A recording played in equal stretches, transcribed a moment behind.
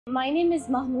My name is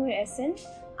Mahnoor Ahsan.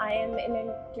 I am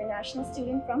an international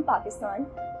student from Pakistan.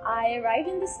 I arrived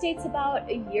in the States about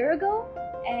a year ago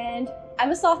and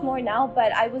I'm a sophomore now,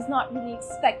 but I was not really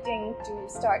expecting to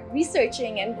start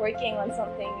researching and working on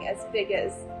something as big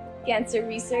as cancer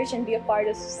research and be a part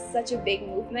of such a big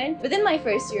movement within my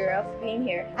first year of being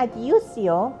here. At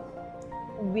UCO,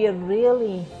 we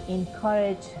really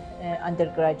encourage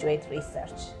undergraduate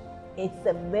research. It's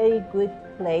a very good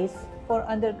place for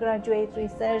undergraduate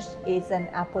research. It's an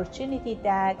opportunity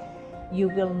that you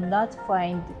will not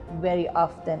find very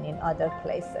often in other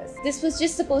places. This was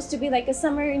just supposed to be like a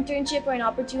summer internship or an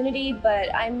opportunity,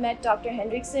 but I met Dr.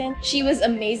 Hendrickson. She was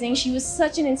amazing. She was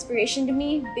such an inspiration to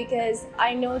me because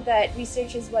I know that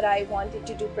research is what I wanted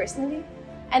to do personally.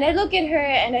 And I look at her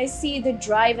and I see the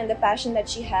drive and the passion that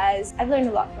she has. I've learned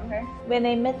a lot from her. When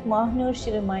I met Mahnoor, she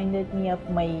reminded me of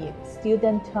my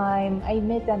student time. I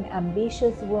met an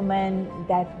ambitious woman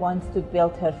that wants to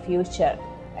build her future.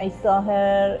 I saw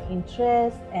her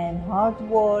interest and hard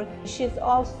work. She's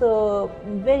also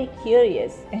very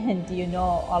curious, and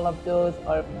all of those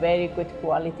are very good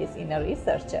qualities in a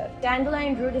researcher.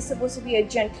 Dandelion root is supposed to be a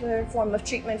gentler form of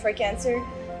treatment for cancer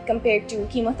compared to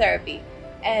chemotherapy.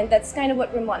 And that's kind of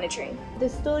what we're monitoring. The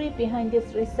story behind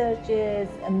this research is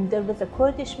there was a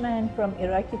Kurdish man from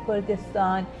Iraqi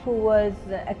Kurdistan who was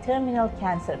a terminal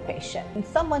cancer patient. And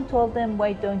someone told him,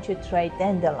 why don't you try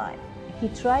dandelion? He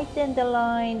tried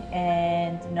dandelion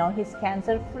and now he's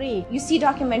cancer free. You see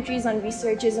documentaries on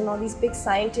researchers and all these big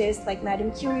scientists like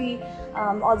Madame Curie,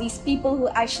 all these people who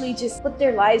actually just put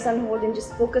their lives on hold and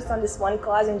just focused on this one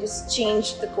cause and just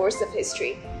changed the course of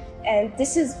history. And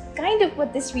this is kind of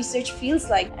what this research feels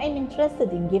like. I'm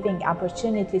interested in giving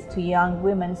opportunities to young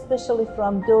women, especially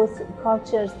from those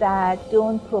cultures that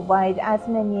don't provide as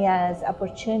many as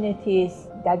opportunities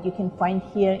that you can find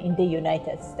here in the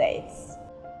United States.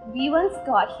 We once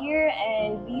got here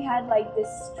and we had like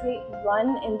this straight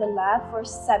run in the lab for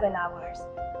 7 hours.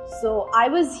 So I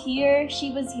was here,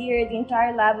 she was here, the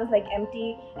entire lab was like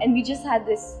empty, and we just had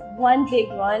this one big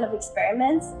run of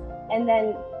experiments. And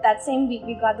then that same week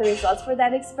we got the results for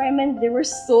that experiment. They were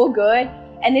so good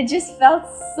and it just felt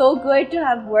so good to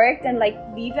have worked and like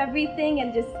leave everything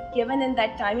and just given in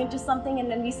that time into something,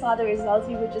 and then we saw the results.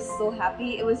 We were just so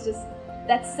happy. It was just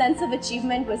that sense of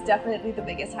achievement was definitely the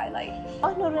biggest highlight.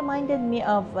 Mahnoor reminded me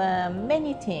of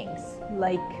many things,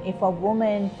 like if a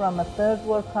woman from a third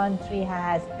world country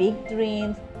has big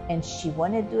dreams and she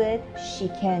want to do it, she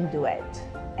can do it,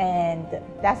 and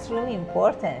that's really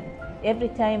important. Every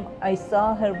time I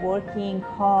saw her working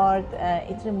hard,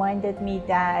 it reminded me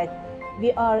that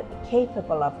we are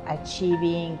capable of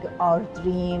achieving our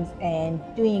dreams and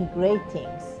doing great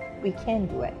things. We can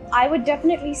do it. I would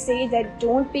definitely say that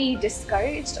don't be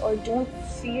discouraged or don't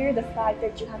fear the fact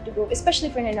that you have to go, especially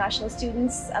for international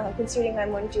students, considering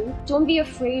I'm one too. Don't be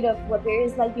afraid of what there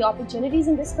is. Like, the opportunities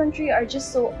in this country are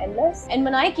just so endless. And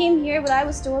when I came here, what I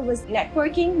was told was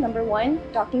networking, number one,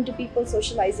 talking to people,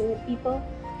 socializing with people,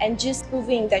 and just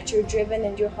proving that you're driven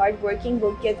and you're hardworking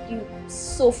will get you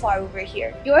so far over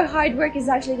here. Your hard work is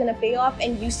actually going to pay off,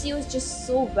 and UCO is just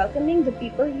so welcoming. The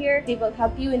people here, they will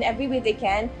help you in every way they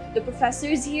can. The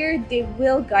professors here, they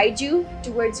will guide you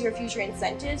towards your future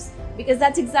incentives, because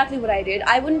that's exactly what I did.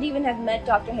 I wouldn't even have met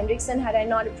Dr. Hendrickson had I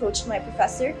not approached my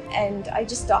professor, and I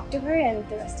just talked to her and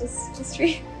the rest is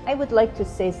history. I would like to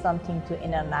say something to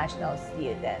international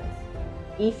students.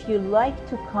 If you like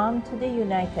to come to the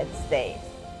United States,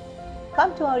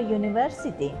 come to our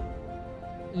university.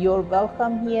 You're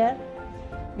welcome here.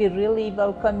 We really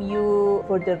welcome you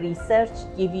for the research,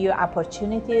 give you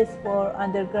opportunities for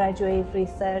undergraduate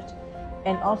research,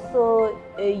 and also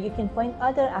you can find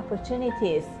other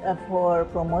opportunities for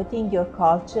promoting your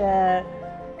culture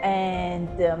and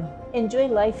enjoy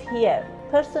life here.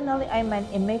 Personally, I'm an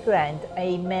immigrant.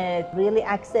 I met really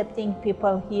accepting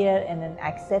people here and an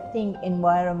accepting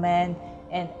environment.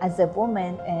 And as a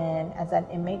woman and as an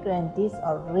immigrant, these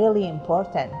are really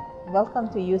important. Welcome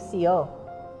to UCO.